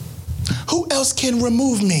 Who else can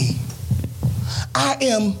remove me? I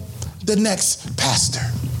am the next pastor.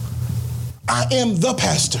 I am the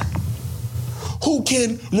pastor. Who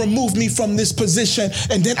can remove me from this position?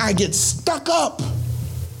 And then I get stuck up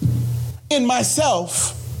in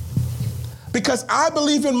myself because I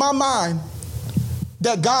believe in my mind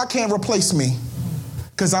that God can't replace me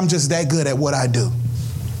because I'm just that good at what I do.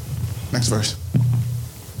 Next verse.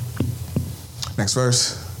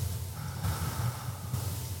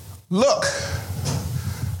 Look,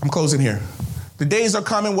 I'm closing here. The days are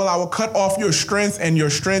coming when I will cut off your strength and your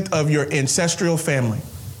strength of your ancestral family,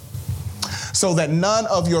 so that none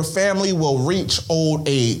of your family will reach old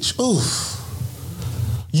age. Oof.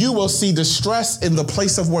 You will see distress in the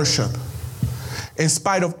place of worship, in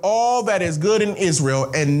spite of all that is good in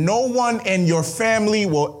Israel, and no one in your family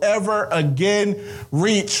will ever again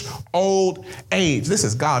reach old age. This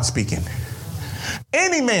is God speaking.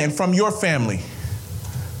 Any man from your family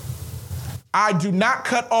I do not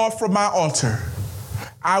cut off from my altar.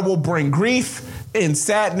 I will bring grief and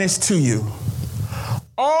sadness to you.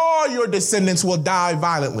 All your descendants will die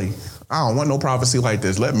violently. I don't want no prophecy like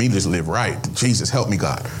this. Let me just live right. Jesus, help me,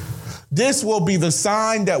 God. This will be the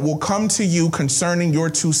sign that will come to you concerning your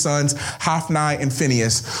two sons, Hophni and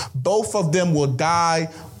Phinehas. Both of them will die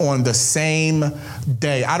on the same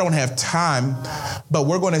day. I don't have time, but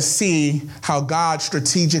we're going to see how God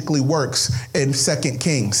strategically works in 2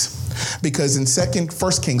 Kings. Because in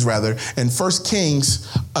 1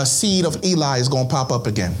 Kings, a seed of Eli is going to pop up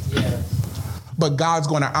again. Yeah. But God's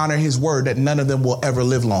going to honor his word that none of them will ever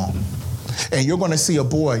live long. And you're going to see a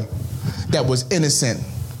boy that was innocent,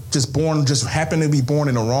 just happened to be born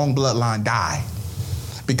in the wrong bloodline, die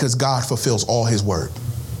because God fulfills all his word.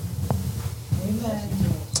 Amen.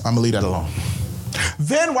 I'm going to leave that alone.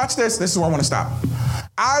 Then watch this. This is where I want to stop.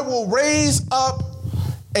 I will raise up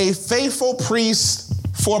a faithful priest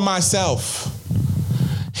for myself.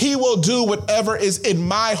 He will do whatever is in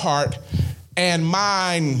my heart and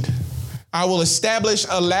mind. I will establish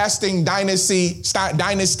a lasting dynasty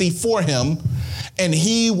for him, and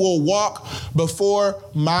he will walk before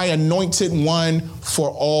my anointed one for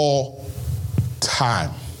all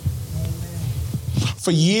time.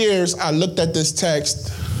 For years, I looked at this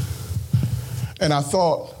text and I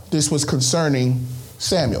thought this was concerning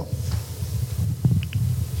Samuel.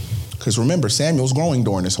 Because remember, Samuel's growing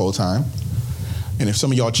during this whole time. And if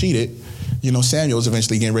some of y'all cheated, you know Samuel's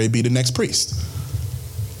eventually getting ready to be the next priest.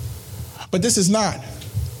 But this is not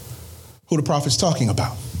who the prophet's talking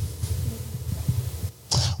about.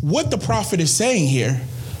 What the prophet is saying here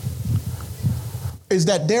is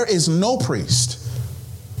that there is no priest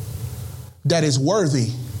that is worthy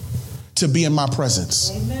to be in my presence.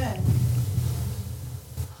 Amen.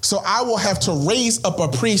 So I will have to raise up a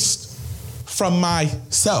priest from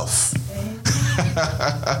myself.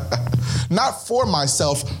 Not for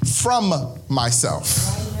myself, from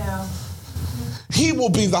myself. Right now. He will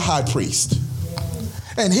be the high priest.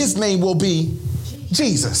 And his name will be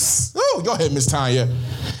Jesus. Oh, go ahead, Miss Tanya.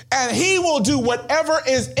 And he will do whatever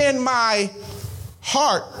is in my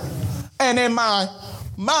heart and in my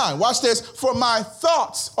mind. Watch this. For my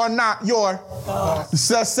thoughts are not your thoughts,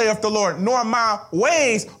 thus saith the Lord, nor my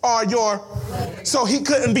ways are your ways. So he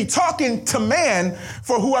couldn't be talking to man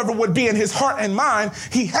for whoever would be in his heart and mind.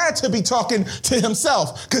 He had to be talking to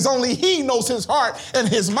himself because only he knows his heart and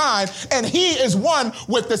his mind. And he is one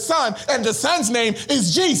with the Son. And the Son's name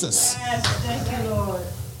is Jesus. Yes, thank you, Lord.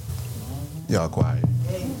 Y'all quiet.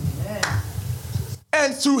 Amen.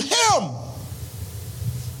 And through him,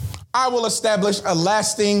 I will establish a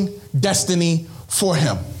lasting destiny for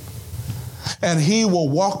him. And he will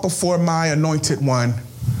walk before my anointed one.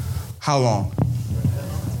 How long?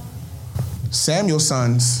 Samuel's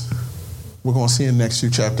sons, we're going to see in the next few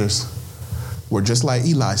chapters, were just like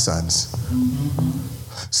Eli's sons.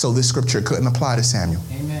 So this scripture couldn't apply to Samuel.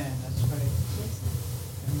 Amen. That's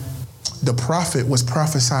right. Amen. The prophet was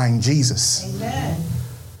prophesying Jesus Amen.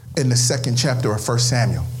 in the 2nd chapter of 1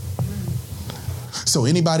 Samuel. So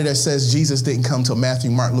anybody that says Jesus didn't come till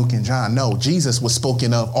Matthew, Mark, Luke, and John, no, Jesus was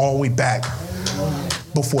spoken of all the way back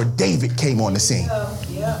before David came on the scene.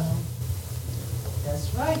 Yeah.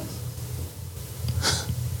 That's right.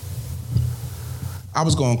 I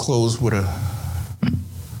was going to close with a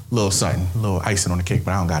little something, a little icing on the cake,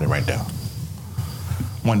 but I don't got it right now.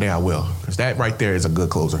 One day I will, because that right there is a good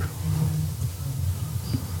closer.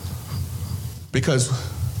 Because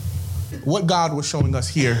what God was showing us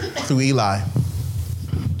here through Eli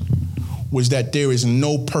was that there is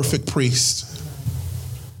no perfect priest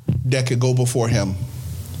that could go before him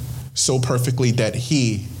so perfectly that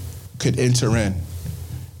he could enter in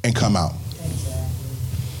and come out. Exactly.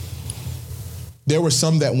 There were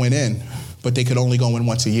some that went in, but they could only go in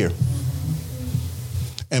once a year.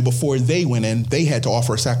 And before they went in, they had to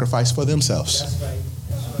offer a sacrifice for themselves. That's right.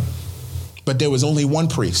 That's right. But there was only one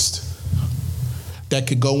priest that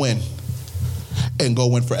could go in and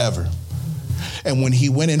go in forever. And when he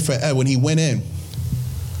went in,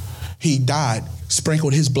 he died,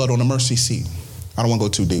 sprinkled his blood on the mercy seat. I don't want to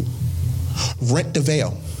go too deep. Rent the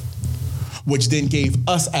veil, which then gave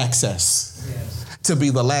us access to be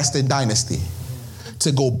the lasting dynasty,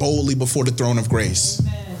 to go boldly before the throne of grace,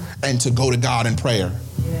 Amen. and to go to God in prayer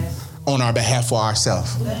Yes. on our behalf for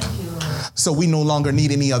ourselves. Thank you, Lord. So we no longer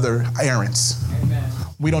need any other Aarons. Amen.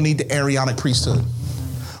 We don't need the Aaronic priesthood.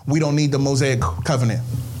 We don't need the Mosaic covenant.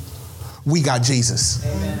 We got Jesus.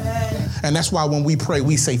 Amen. And that's why when we pray,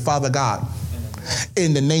 we say, Father God,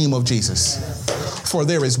 in the name of Jesus. For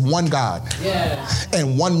there is one God Yes.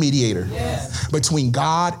 and one mediator Yes. between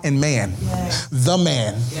God and man, Yes. the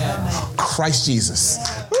man, Yes. Christ Jesus.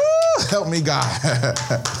 Woo, help me, God.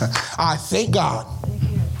 I thank God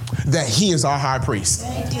that he is our high priest.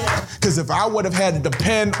 Thank you. Because if I would have had to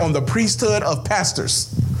depend on the priesthood of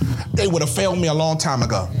pastors, they would have failed me a long time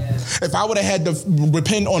ago. If I would have had to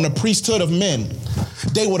depend on the priesthood of men,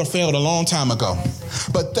 they would have failed a long time ago.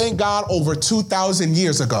 But thank God, over 2,000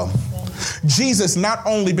 years ago, Jesus not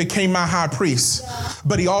only became my high priest,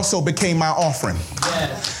 but he also became my offering.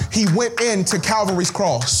 Yes. He went into Calvary's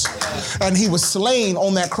cross, and he was slain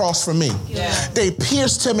on that cross for me. They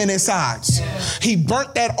pierced him in his sides. He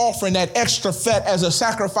burnt that offering, that extra fat, as a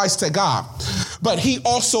sacrifice to God. But he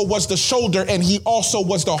also was the shoulder, and he also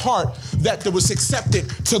was the heart that was accepted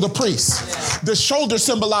to the priest. The shoulder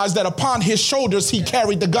symbolized that upon his shoulders he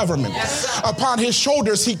carried the government. Upon his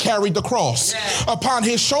shoulders he carried the cross. Upon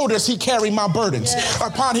his shoulders he carried my burdens.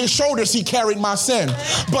 Upon his shoulders he carried my sin.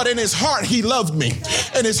 But in his heart he loved me.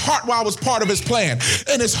 In his heart I was part of his plan.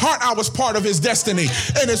 In his heart I was part of his destiny.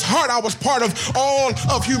 In his heart I was part of all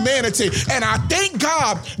of humanity. And I thank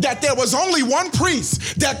God that there was only one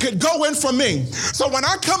priest that could go in for me. So when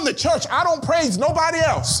I come to church, I don't praise nobody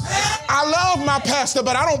else. I love my pastor,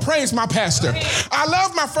 but I don't praise my pastor. I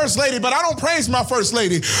love my first lady, but I don't praise my first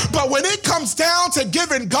lady. But when it comes down to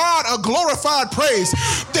giving God a glorified praise,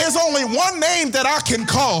 there's only one name that I can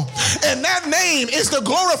call, and that name is the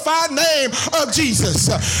glorified name of Jesus.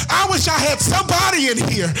 I wish I had somebody in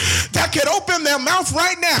here that could open their mouth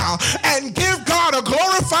right now and give God a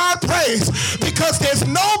glorified praise, because there's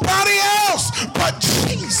nobody else but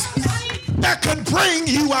Jesus that can bring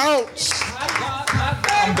you out.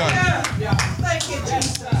 I'm done. Thank you,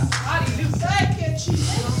 Jesus. Thank you,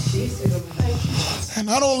 Jesus. And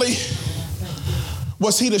not only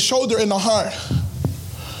was he the shoulder and the heart,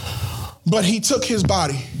 but he took his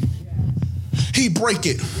body. He broke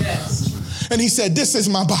it. Yes. And he said, this is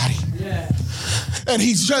my body. Yes. And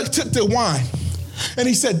he took the wine and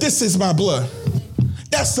he said, this is my blood.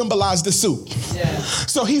 That symbolized the soup.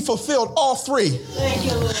 Yes. So he fulfilled all three Thank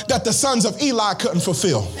you, Lord. that the sons of Eli couldn't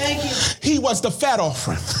fulfill. Thank you. He was the fat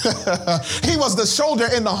offering. He was the shoulder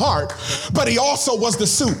and the heart, but he also was the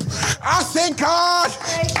soup. I thank God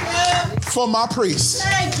Thank you. for my priest,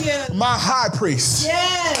 Thank you. my high priest,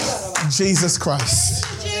 Yes. Jesus Christ.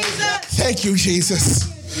 Jesus. Thank you, Jesus.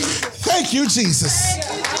 Thank you, Jesus.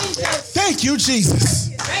 Thank you, Jesus.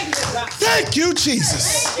 Thank you,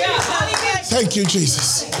 Jesus. Thank you,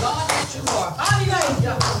 Jesus.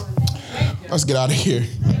 Let's get out of here.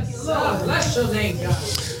 Bless your name, God.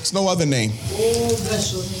 There's no other name. Oh,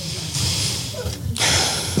 bless your name.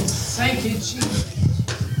 Thank you, Jesus.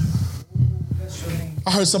 Bless your name.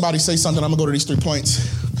 I heard somebody say something. I'm going to go to these 3 points.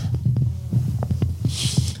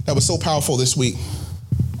 That was so powerful this week.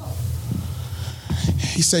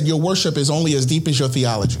 He said, your worship is only as deep as your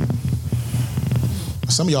theology.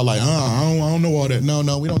 Some of y'all like, I don't know all that.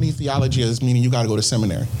 No, we don't need theology as meaning you got to go to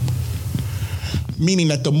seminary. Meaning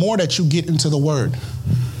that the more that you get into the word,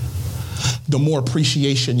 the more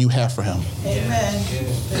appreciation you have for him. Amen.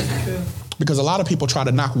 That's true. Because a lot of people try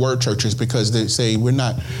to knock word churches because they say we're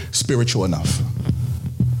not spiritual enough.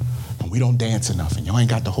 And we don't dance enough and you ain't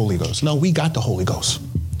got the Holy Ghost. No, we got the Holy Ghost.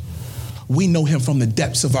 We know him from the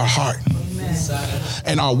depths of our heart. Amen.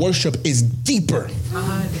 And our worship is deeper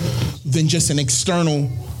than just an external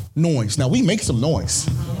noise. Now, we make some noise.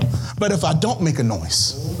 But if I don't make a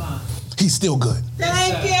noise, he's still good.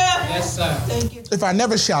 Thank you. Yes, sir. Thank you. If I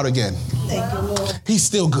never shout again, Thank you, Lord. he's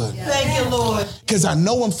still good. Thank you, Lord. Because I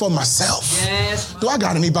know him for myself. Yes. Do I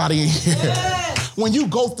got anybody in here? Yes. When you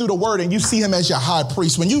go through the word and you see him as your high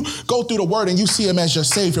priest, when you go through the word and you see him as your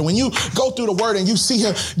savior, when you go through the word and you see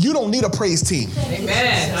him, you don't need a praise team.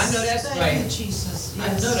 Amen. I know that's Thank right. you, Jesus. I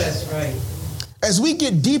know that's right. As we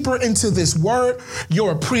get deeper into this word,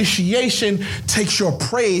 your appreciation takes your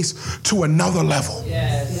praise to another level.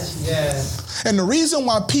 Yes. Yes. And the reason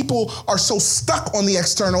why people are so stuck on the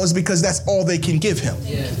external is because that's all they can give him.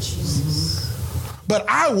 Yes. But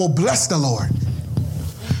I will bless the Lord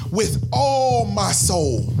with all my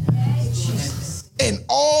soul and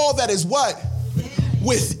all that is what?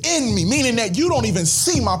 Within me, meaning that you don't even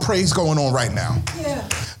see my praise going on right now. Yeah.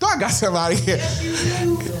 Do I got somebody here? Yes,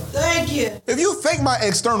 you do. Thank you. If you think my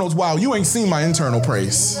external's wow, you ain't seen my internal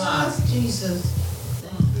praise. Yes, Jesus.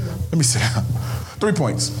 Thank you. Let me sit down. 3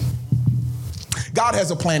 points. God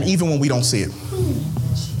has a plan even when we don't see it.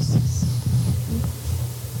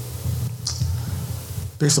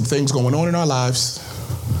 There's some things going on in our lives,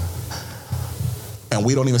 and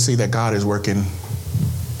we don't even see that God is working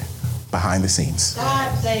behind the scenes.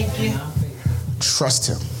 God, thank you. Trust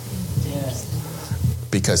him, Yes.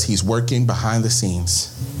 because he's working behind the scenes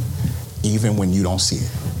even when you don't see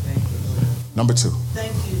it. Number 2,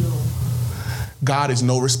 Thank you, Lord. God is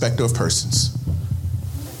no respecter of persons.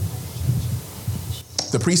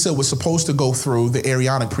 The priesthood was supposed to go through the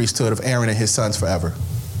Aaronic priesthood of Aaron and his sons forever.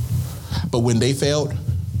 But when they failed,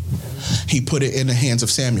 he put it in the hands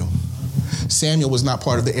of Samuel. Samuel was not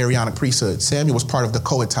part of the Aaronic priesthood. Samuel was part of the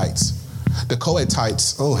Kohathites. The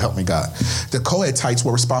Kohathites, oh help me God, the Kohathites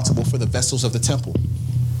were responsible for the vessels of the temple.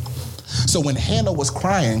 So when Hannah was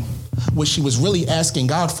crying, what she was really asking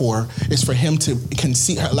God for is for him to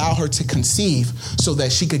allow her to conceive so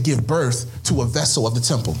that she could give birth to a vessel of the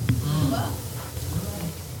temple.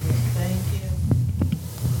 Thank you.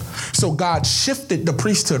 So God shifted the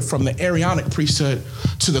priesthood from the Aaronic priesthood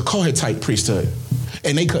to the Kohathite priesthood,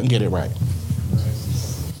 and they couldn't get it right.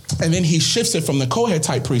 And then he shifts it from the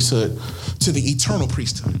Kohathite priesthood to the eternal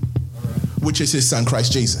priesthood, which is his son,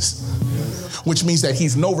 Christ Jesus. Which means that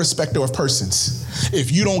he's no respecter of persons.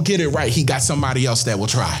 If you don't get it right, he got somebody else that will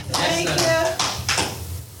try. Thank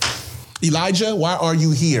you. Elijah, why are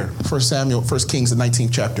you here? 1 Kings, the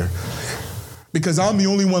 19th chapter. Because I'm the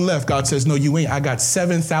only one left. God says, no, you ain't. I got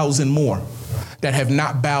 7,000 more that have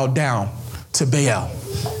not bowed down to Baal.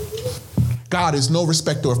 God is no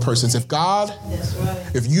respecter of persons. If That's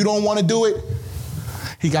right. if you don't want to do it,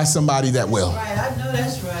 he got somebody that will. Right, I know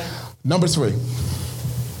that's right. Number 3,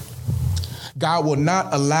 God will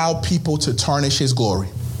not allow people to tarnish his glory.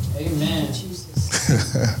 Amen. Jesus.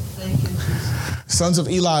 Thank you, Jesus. Sons of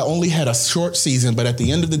Eli only had a short season, but at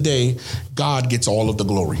the end of the day, God gets all of the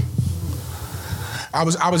glory. I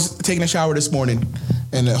was taking a shower this morning,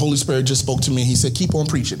 and the Holy Spirit just spoke to me. He said, keep on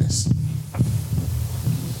preaching this.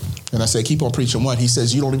 And I said, keep on preaching what? He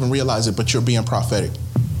says, you don't even realize it, but you're being prophetic.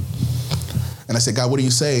 And I said, God, what are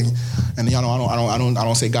you saying? And y'all know I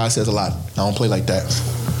don't say God says a lot. I don't play like that.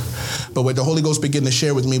 But what the Holy Ghost began to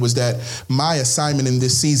share with me was that my assignment in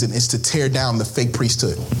this season is to tear down the fake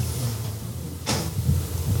priesthood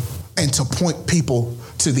and to point people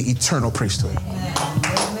to the eternal priesthood. Amen.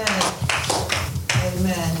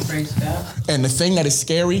 Amen. Praise God. And the thing that is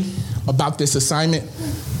scary about this assignment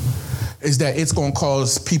is that it's going to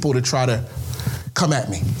cause people to try to come at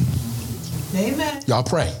me. Amen. Y'all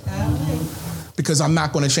pray. Amen. Because I'm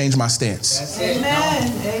not going to change my stance. That's it.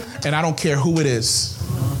 Amen. And I don't care who it is.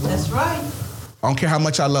 That's right. I don't care how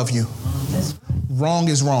much I love you. That's Wrong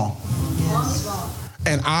is wrong.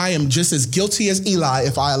 And I am just as guilty as Eli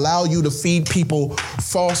if I allow you to feed people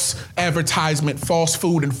false advertisement, false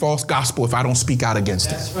food, and false gospel if I don't speak out against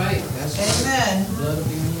it. That's right. That's right. Amen.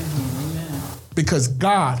 Amen. Because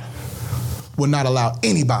God will not allow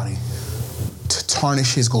anybody to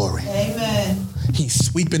tarnish his glory. Amen. He's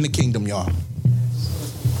sweeping the kingdom, y'all.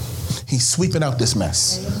 He's sweeping out this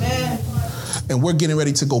mess. Amen. And we're getting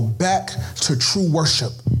ready to go back to true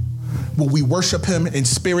worship. When we worship him in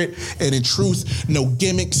spirit and in truth, no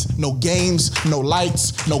gimmicks, no games, no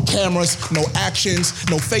lights, no cameras, no actions,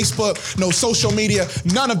 no Facebook, no social media,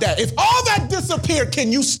 none of that. If all that disappeared,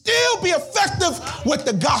 can you still be effective with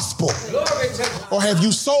the gospel? Glory to God. Or have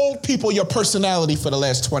you sold people your personality for the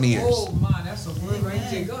last 20 years? Oh, my, that's a word right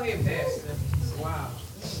there. Go ahead, Pastor. Wow.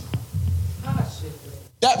 Ah, shit.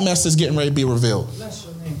 That mess is getting ready to be revealed. Bless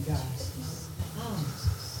your name, guys.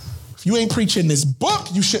 If you ain't preaching this book,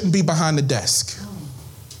 you shouldn't be behind the desk.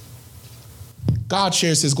 God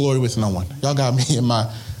shares his glory with no one. Y'all got me in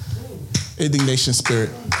my indignation spirit.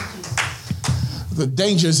 The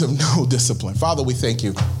dangers of no discipline. Father, we thank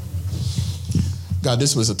you. God,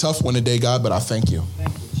 this was a tough one today, God, but I thank you.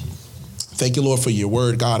 Thank you, Jesus. Thank you, Lord, for your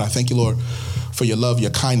word, God. I thank you, Lord, for your love, your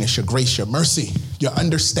kindness, your grace, your mercy, your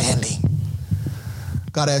understanding.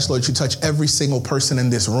 God, I ask, Lord, you touch every single person in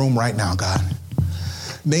this room right now, God.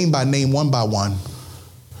 Name by name, one by one.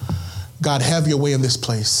 God, have your way in this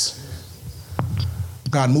place.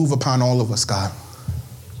 God, move upon all of us, God.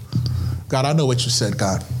 God, I know what you said,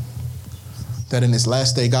 God. That in this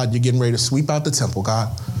last day, God, you're getting ready to sweep out the temple,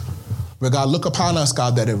 God. But God, look upon us,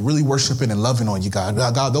 God, that are really worshiping and loving on you, God.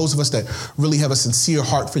 God, those of us that really have a sincere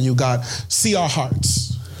heart for you, God, see our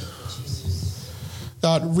hearts.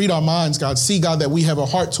 God, read our minds, God. See, God, that we have a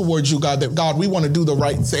heart towards you, God, that, God, we want to do the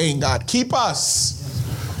right thing, God. Keep us.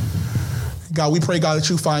 God, we pray, God, that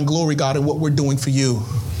you find glory, God, in what we're doing for you.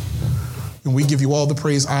 And we give you all the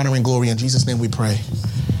praise, honor, and glory. In Jesus' name we pray.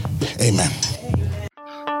 Amen.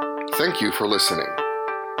 Thank you for listening.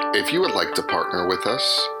 If you would like to partner with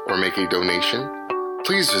us or make a donation,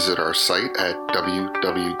 please visit our site at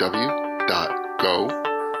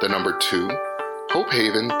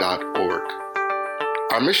www.go2hopehaven.org.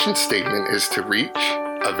 Our mission statement is to reach,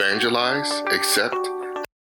 evangelize, accept,